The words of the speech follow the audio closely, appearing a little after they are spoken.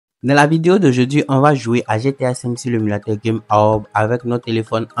Dans la vidéo d'aujourd'hui, on va jouer à GTA V sur l'émulateur Gamehub avec notre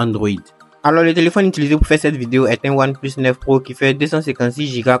téléphone Android. Alors le téléphone utilisé pour faire cette vidéo est un OnePlus 9 Pro qui fait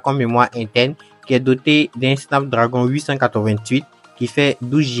 256 Go comme mémoire interne, qui est doté d'un Snapdragon 888 qui fait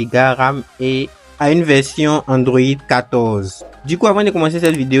 12 Go RAM et a une version Android 14. Du coup, avant de commencer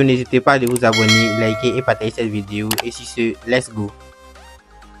cette vidéo, n'hésitez pas à vous abonner, liker et partager cette vidéo. Et sur ce, let's go!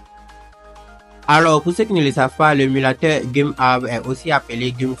 Alors, pour ceux qui ne le savent pas, l'émulateur Gamehub est aussi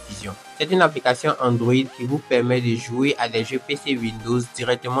appelé Game Fusion. C'est une application Android qui vous permet de jouer à des jeux PC Windows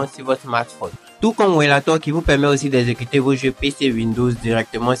directement sur votre smartphone. Tout comme emulateur qui vous permet aussi d'exécuter vos jeux PC Windows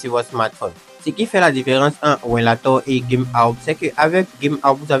directement sur votre smartphone. Ce qui fait la différence entre emulateur et Gamehub, c'est qu'avec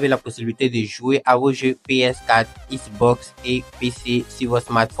Gamehub, vous avez la possibilité de jouer à vos jeux PS4, Xbox et PC sur votre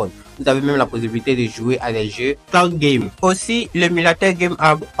smartphone. Vous avez même la possibilité de jouer à des jeux cloud game. Aussi, l'émulateur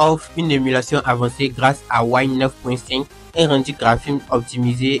Gamehub offre une émulation avancée grâce à Wine 9.5, un rendu graphique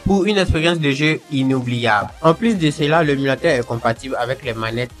optimisé pour une expérience de jeu inoubliable. En plus de cela, l'émulateur est compatible avec les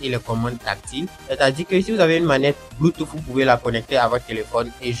manettes et les commandes tactiles, c'est-à-dire que si vous avez une manette Bluetooth, vous pouvez la connecter à votre téléphone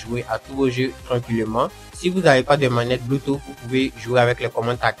et jouer à tous vos jeux tranquillement. Si vous n'avez pas de manette Bluetooth, vous pouvez jouer avec les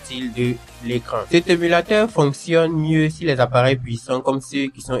commandes tactiles de l'écran. Cet émulateur fonctionne mieux sur les appareils puissants comme ceux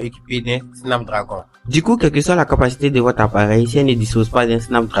qui sont équipés d'un Snapdragon. Du coup, quelle que soit la capacité de votre appareil, si elle ne dispose pas d'un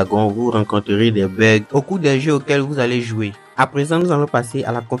Snapdragon, vous rencontrerez des bugs au cours des jeux auxquels vous allez jouer. À présent, nous allons passer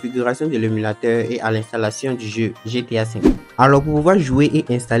à la configuration de l'émulateur et à l'installation du jeu GTA V. Alors, pour pouvoir jouer et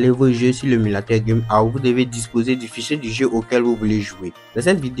installer vos jeux sur l'émulateur Gamehub, vous devez disposer du fichier du jeu auquel vous voulez jouer. Dans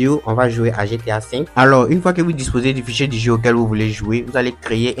cette vidéo, on va jouer à GTA V. Alors, une fois que vous disposez du fichier du jeu auquel vous voulez jouer, vous allez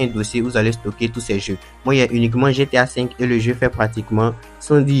créer un dossier où vous allez stocker tous ces jeux. Moi, il y a uniquement GTA V et le jeu fait pratiquement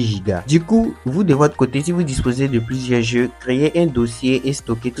 110 Go. Du coup, vous de votre côté, si vous disposez de plusieurs jeux, créez un dossier et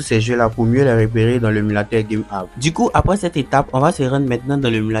stockez tous ces jeux-là pour mieux les repérer dans l'émulateur Gamehub. Du coup, après cette étape, on va se rendre maintenant dans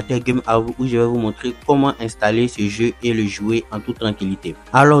l'émulateur Gamehub où je vais vous montrer comment installer ce jeu et le jouer en toute tranquillité.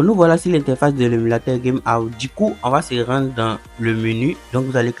 Alors, nous voilà sur l'interface de l'émulateur Gamehub. Du coup, on va se rendre dans le menu. Donc,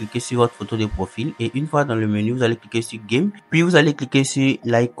 vous allez cliquer sur votre photo de profil et une fois dans le menu, vous allez cliquer sur Game. Puis, vous allez cliquer sur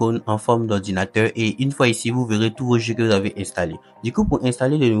l'icône en forme d'ordinateur et une fois ici, vous verrez tous vos jeux que vous avez installés. Du coup, pour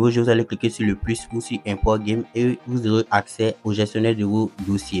installer de nouveaux jeux, vous allez cliquer sur le plus ou sur Import Game et vous aurez accès au gestionnaire de vos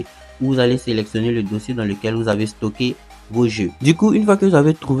dossiers. Vous allez sélectionner le dossier dans lequel vous avez stocké vos jeux. Du coup, une fois que vous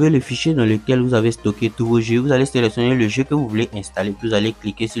avez trouvé le fichier dans lequel vous avez stocké tous vos jeux, vous allez sélectionner le jeu que vous voulez installer. Vous allez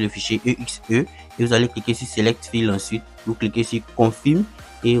cliquer sur le fichier EXE et vous allez cliquer sur Select File ensuite. Vous cliquez sur Confirme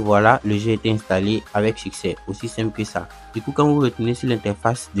et voilà, le jeu est installé avec succès. Aussi simple que ça. Du coup, quand vous retournez sur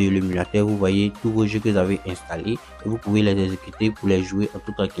l'interface de l'émulateur, vous voyez tous vos jeux que vous avez installés et vous pouvez les exécuter pour les jouer en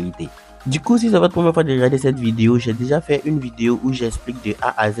toute tranquillité. Du coup, si c'est votre première fois de regarder cette vidéo, j'ai déjà fait une vidéo où j'explique de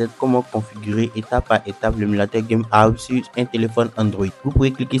A à Z comment configurer étape par étape l'émulateur Gamehub sur un téléphone Android. Vous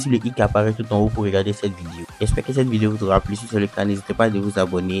pouvez cliquer sur le i qui apparaît tout en haut pour regarder cette vidéo. J'espère que cette vidéo vous aura plu. Si c'est le cas, n'hésitez pas à vous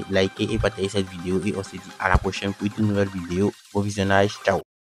abonner, liker et partager cette vidéo. Et on se dit à la prochaine pour une nouvelle vidéo. Bon visionnage, ciao.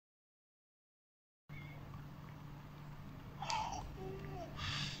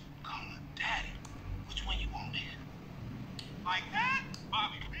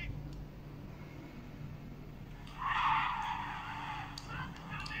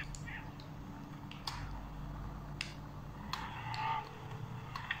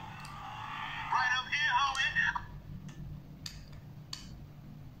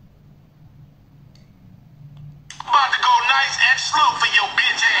 About to go nice and slow for your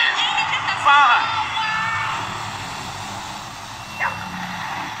bitch ass. Fine.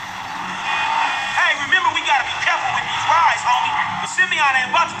 Hey, remember we gotta be careful with these rides, homie. The Simeon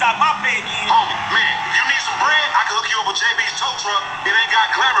ain't about to dock my pay again. Homie, man, if you need some bread, I can hook you up with JB's tow truck. It ain't got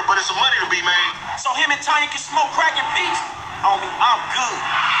glamour, but it's some money to be made. So him and Tanya can smoke crack in peace? Homie, I'm good.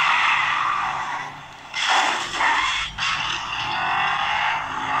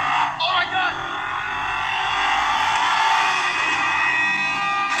 Oh my God.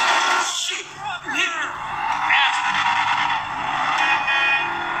 Shit, you hit me. Bastard. Hey there.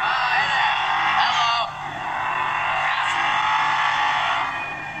 Hello.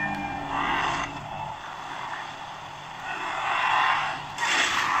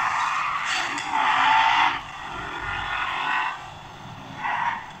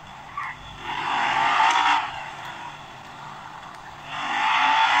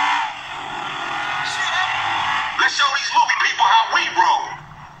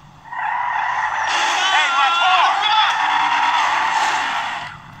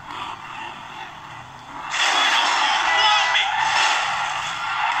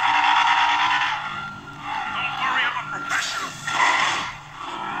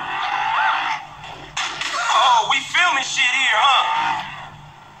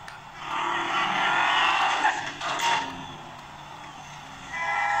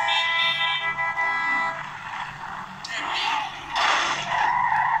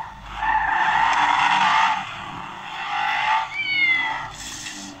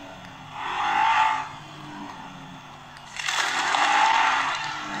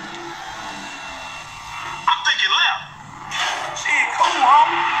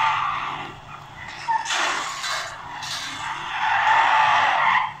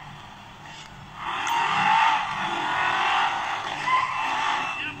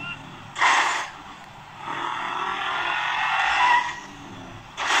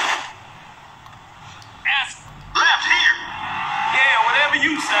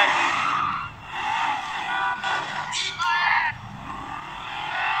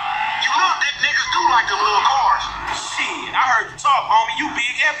 homie. You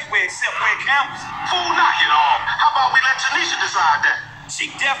big everywhere except where it counts. Fool, knock it off. How about we let Tanisha decide that?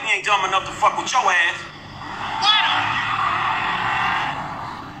 She definitely ain't dumb enough to fuck with your ass.